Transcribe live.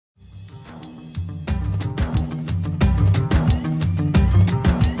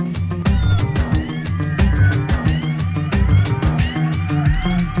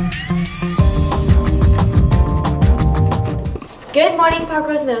Good morning, Park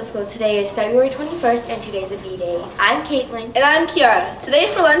Rose Middle School. Today is February 21st and today's a B-Day. I'm Caitlin. And I'm Kiara. Today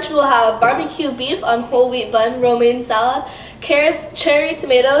for lunch we'll have barbecue beef on whole wheat bun, romaine salad, carrots, cherry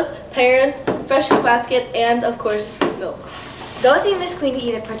tomatoes, pears, fresh fruit basket, and of course, milk. Those who Miss Queen can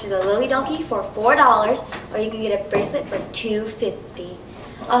either purchase a lily donkey for $4 or you can get a bracelet for $2.50.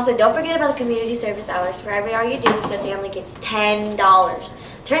 Also, don't forget about the community service hours. For every hour you do, the family gets $10.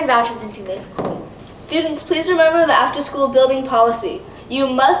 Turn vouchers into Miss Queen. Students, please remember the after-school building policy. You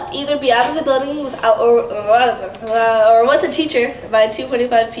must either be out of the building without or with a teacher by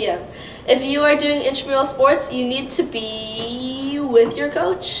 2:45 p.m. If you are doing intramural sports, you need to be with your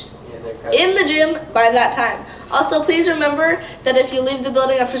coach in the gym by that time. Also, please remember that if you leave the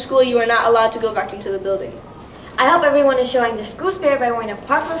building after school, you are not allowed to go back into the building. I hope everyone is showing their school spirit by wearing a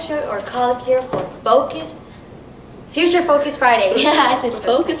Park Rose shirt or college gear for Future Focus Friday. I said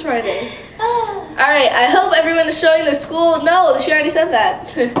Focus Friday. Alright, I hope everyone is showing their school. No, she already said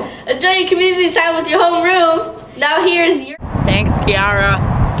that. Enjoy your community time with your homeroom. Now here's your... Thanks, Kiara.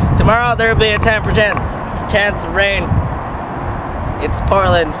 Tomorrow there will be a 10% chance of rain. It's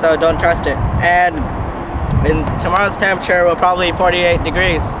Portland, so don't trust it. And tomorrow's temperature will probably be 48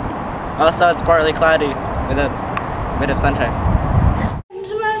 degrees. Also, it's partly cloudy with a bit of sunshine.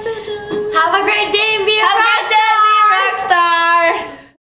 Have a great day and be a